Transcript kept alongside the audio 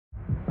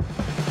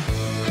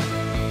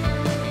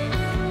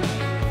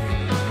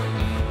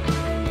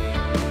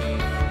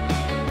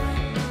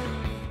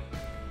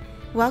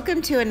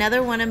Welcome to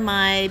another one of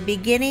my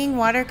beginning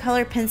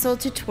watercolor pencil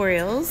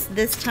tutorials.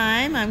 This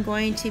time I'm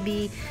going to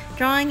be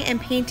drawing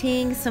and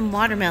painting some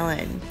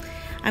watermelon.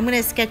 I'm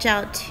going to sketch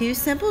out two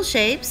simple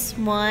shapes.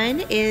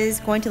 One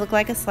is going to look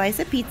like a slice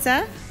of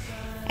pizza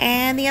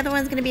and the other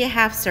one's going to be a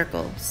half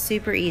circle.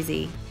 Super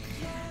easy.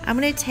 I'm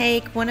going to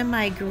take one of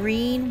my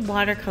green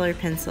watercolor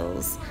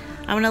pencils.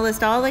 I'm going to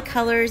list all the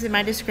colors in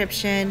my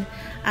description,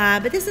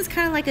 but this is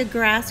kind of like a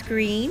grass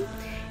green.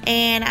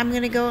 And I'm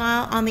going to go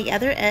out on the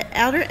outer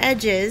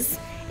edges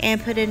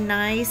and put a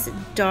nice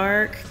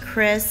dark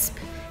crisp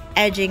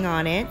edging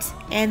on it,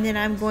 and then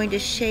I'm going to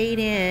shade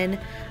in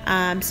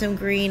some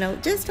green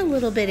just a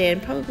little bit in,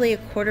 probably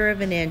 1/4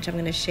 of an inch. I'm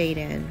going to shade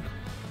in.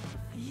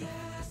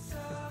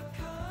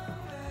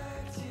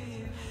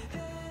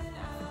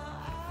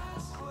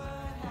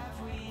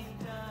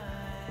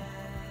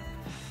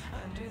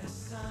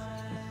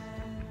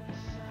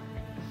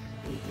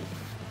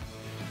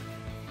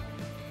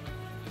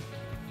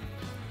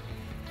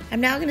 I'm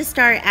now going to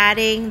start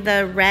adding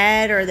the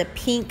red or the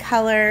pink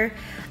color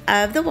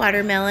of the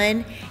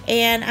watermelon,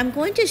 and I'm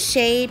going to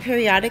shade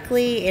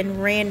periodically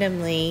and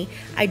randomly.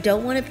 I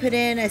don't want to put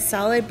in a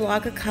solid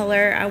block of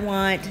color. I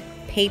want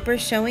paper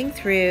showing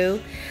through.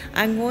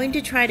 I'm going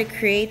to try to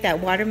create that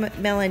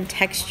watermelon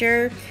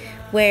texture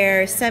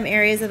where some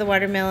areas of the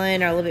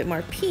watermelon are a little bit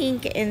more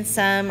pink and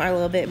some are a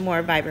little bit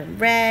more vibrant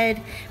red.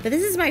 But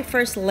this is my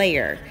first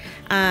layer.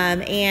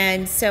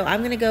 And so I'm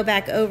going to go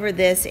back over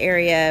this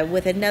area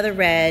with another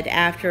red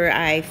after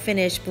I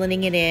finish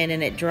blending it in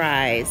and it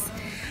dries.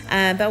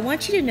 But I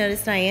want you to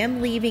notice that I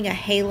am leaving a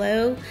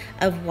halo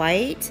of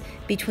white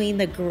between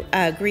the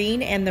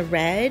green and the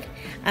red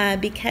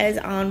because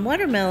on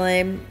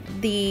watermelon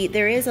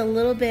there is a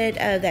little bit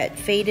of that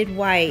faded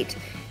white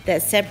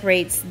that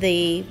separates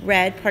the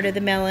red part of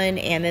the melon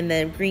and then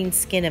the green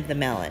skin of the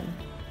melon.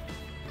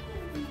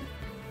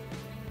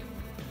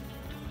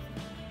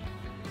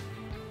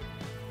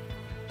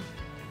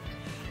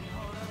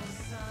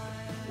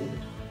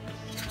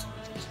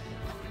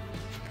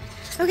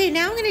 Okay,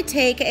 now I'm going to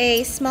take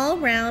a small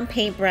round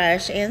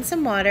paintbrush and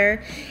some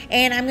water,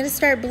 and I'm going to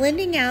start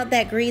blending out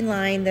that green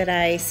line that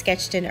I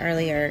sketched in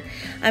earlier.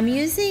 I'm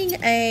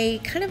using a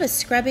kind of a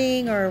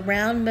scrubbing or a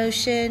round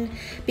motion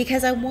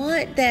because I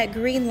want that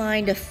green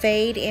line to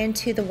fade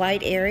into the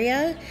white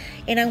area,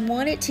 and I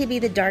want it to be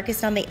the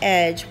darkest on the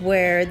edge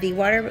where the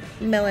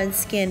watermelon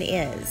skin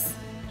is.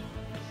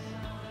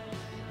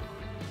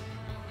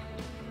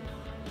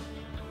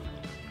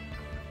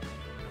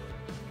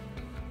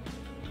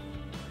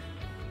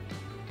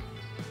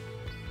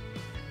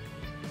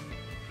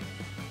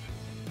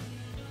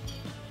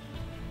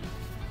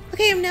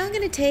 Okay, I'm now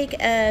going to take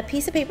a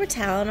piece of paper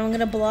towel and I'm going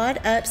to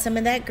blot up some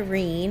of that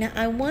green.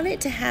 I want it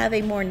to have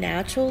a more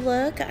natural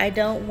look. I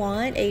don't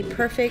want a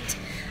perfect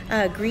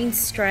green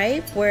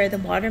stripe where the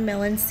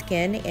watermelon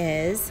skin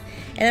is.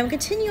 And I'm going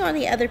to continue on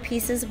the other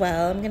piece as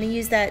well. I'm going to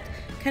use that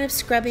kind of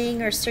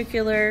scrubbing or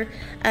circular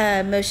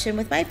motion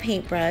with my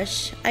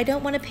paintbrush. I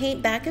don't want to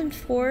paint back and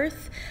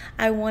forth.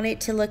 I want it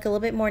to look a little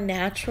bit more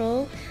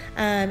natural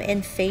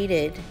and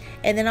faded.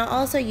 And then I'll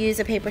also use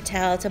a paper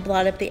towel to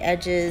blot up the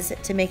edges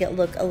to make it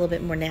look a little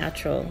bit more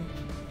natural.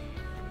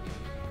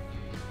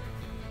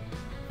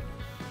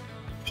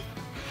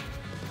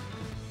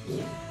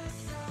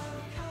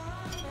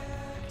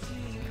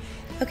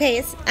 Okay,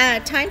 it's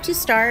time to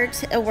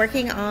start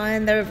working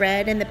on the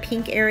red and the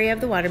pink area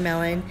of the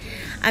watermelon.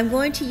 I'm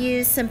going to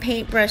use some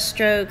paintbrush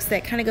strokes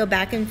that kind of go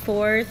back and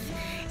forth,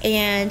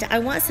 and I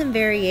want some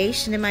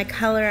variation in my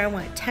color. I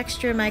want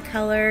texture in my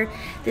color.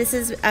 This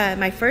is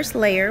my first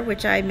layer,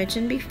 which I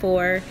mentioned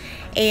before,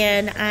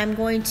 and I'm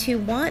going to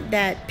want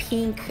that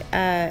pink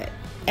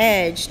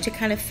edge to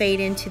kind of fade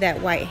into that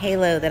white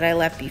halo that I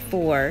left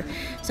before.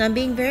 So I'm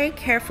being very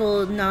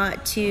careful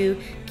not to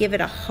give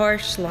it a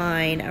harsh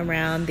line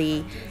around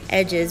the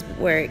edges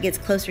where it gets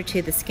closer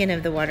to the skin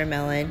of the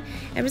watermelon.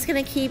 I'm just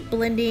going to keep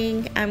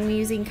blending. I'm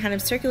using kind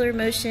of circular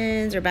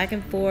motions or back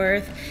and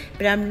forth,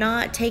 but I'm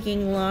not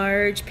taking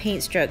large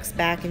paint strokes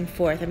back and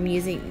forth. I'm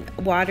using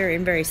water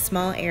in very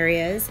small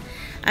areas.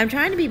 I'm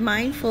trying to be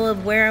mindful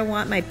of where I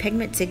want my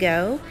pigment to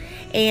go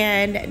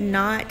and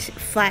not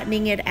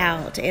flattening it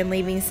out and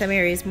leaving some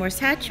areas more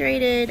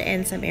saturated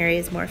and some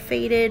areas more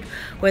faded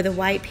where the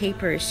white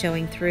paper is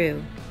showing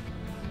through.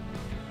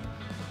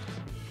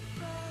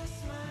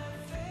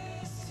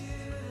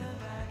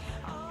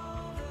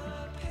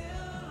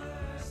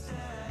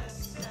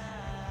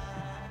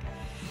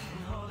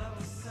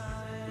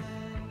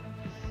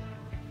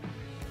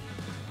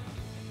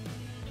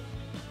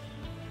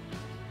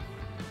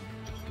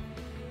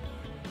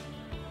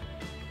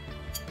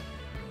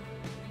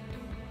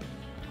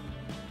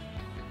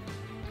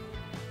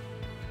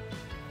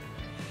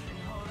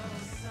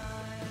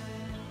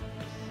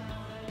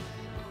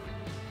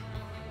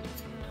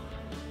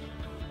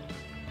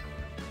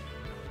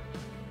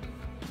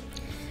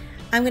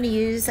 I'm going to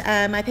use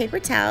my paper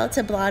towel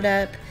to blot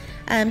up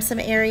some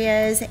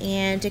areas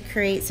and to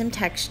create some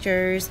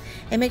textures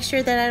and make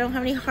sure that I don't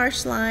have any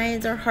harsh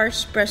lines or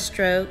harsh brush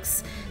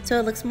strokes, so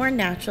it looks more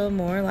natural,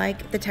 more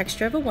like the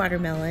texture of a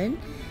watermelon.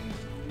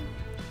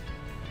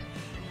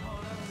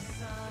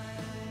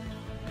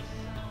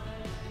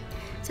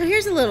 So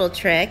here's a little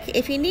trick.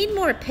 If you need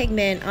more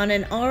pigment on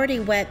an already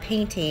wet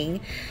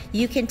painting,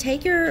 you can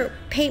take your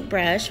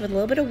paintbrush with a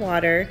little bit of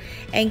water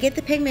and get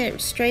the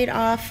pigment straight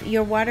off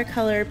your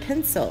watercolor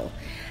pencil.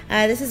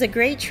 This is a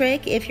great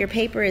trick if your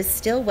paper is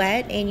still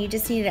wet and you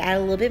just need to add a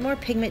little bit more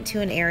pigment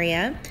to an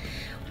area.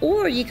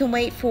 Or you can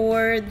wait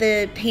for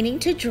the painting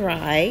to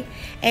dry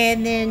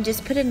and then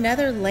just put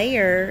another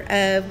layer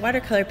of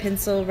watercolor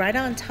pencil right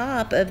on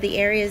top of the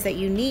areas that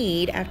you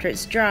need after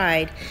it's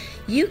dried.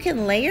 You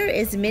can layer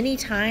as many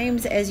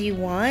times as you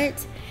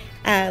want,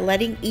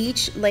 letting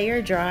each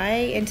layer dry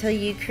until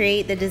you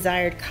create the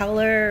desired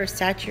color or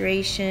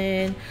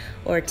saturation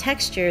or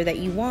texture that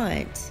you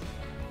want.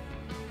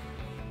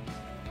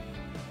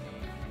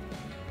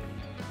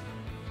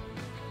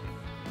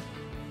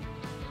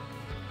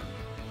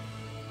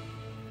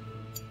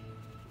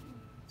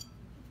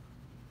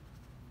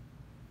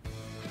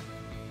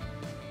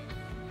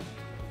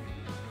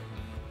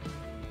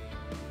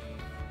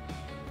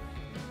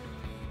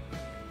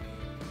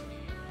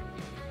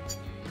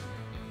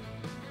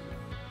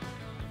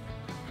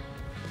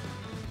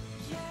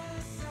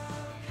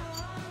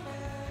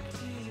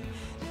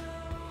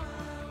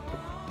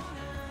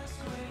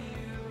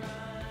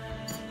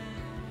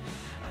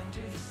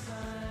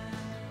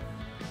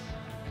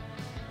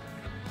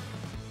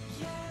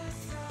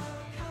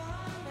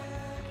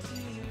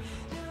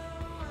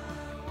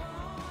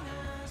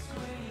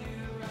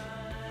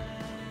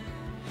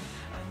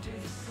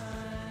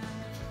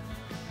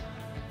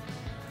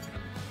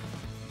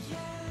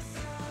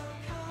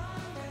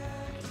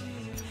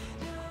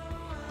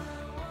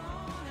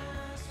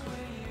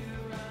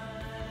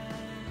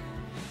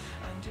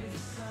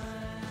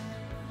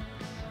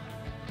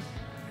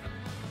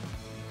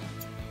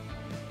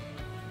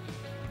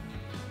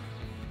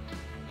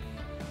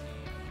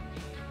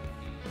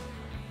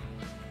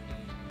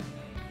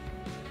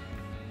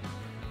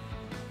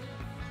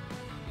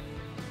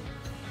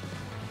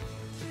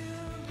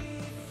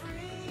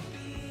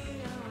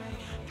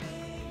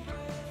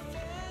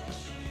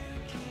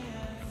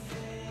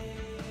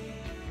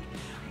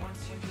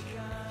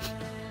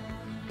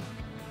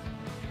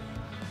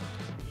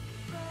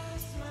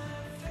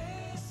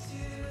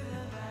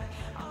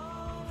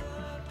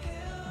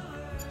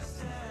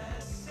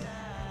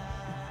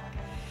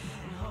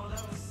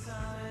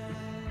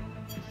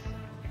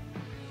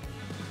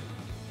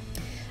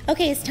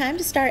 Okay, it's time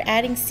to start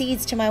adding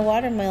seeds to my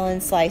watermelon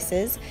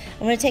slices.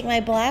 I'm going to take my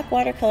black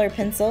watercolor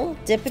pencil,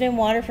 dip it in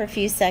water for a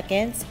few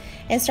seconds,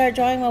 and start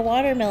drawing my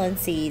watermelon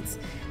seeds.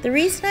 The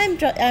reason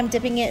I'm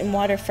dipping it in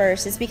water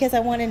first is because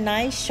I want a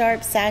nice,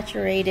 sharp,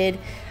 saturated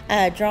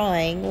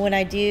drawing when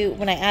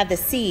I add the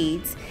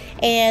seeds.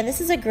 And this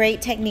is a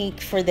great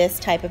technique for this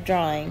type of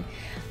drawing.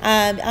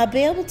 I'll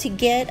be able to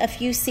get a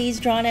few seeds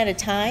drawn at a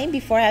time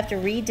before I have to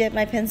re-dip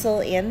my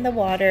pencil in the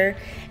water,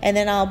 and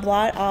then I'll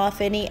blot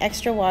off any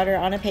extra water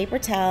on a paper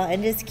towel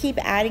and just keep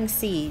adding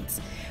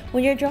seeds.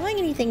 When you're drawing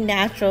anything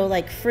natural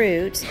like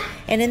fruit,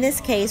 and in this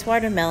case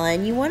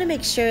watermelon, you want to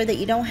make sure that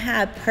you don't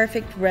have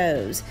perfect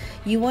rows.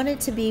 You want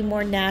it to be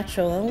more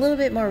natural and a little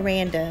bit more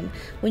random.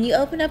 When you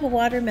open up a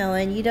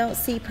watermelon, you don't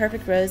see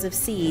perfect rows of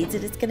seeds,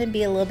 and it's going to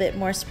be a little bit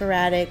more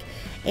sporadic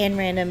and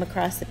random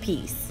across the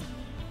piece.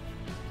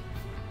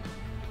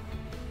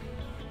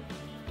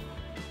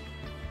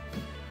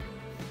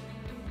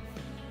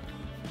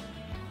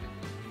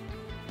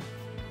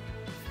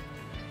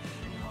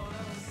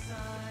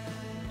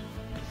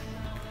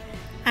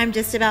 I'm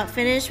just about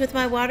finished with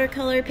my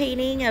watercolor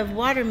painting of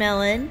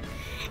watermelon,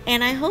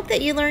 and I hope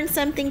that you learned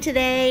something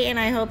today, and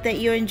I hope that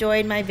you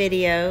enjoyed my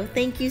video.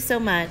 Thank you so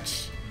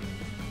much.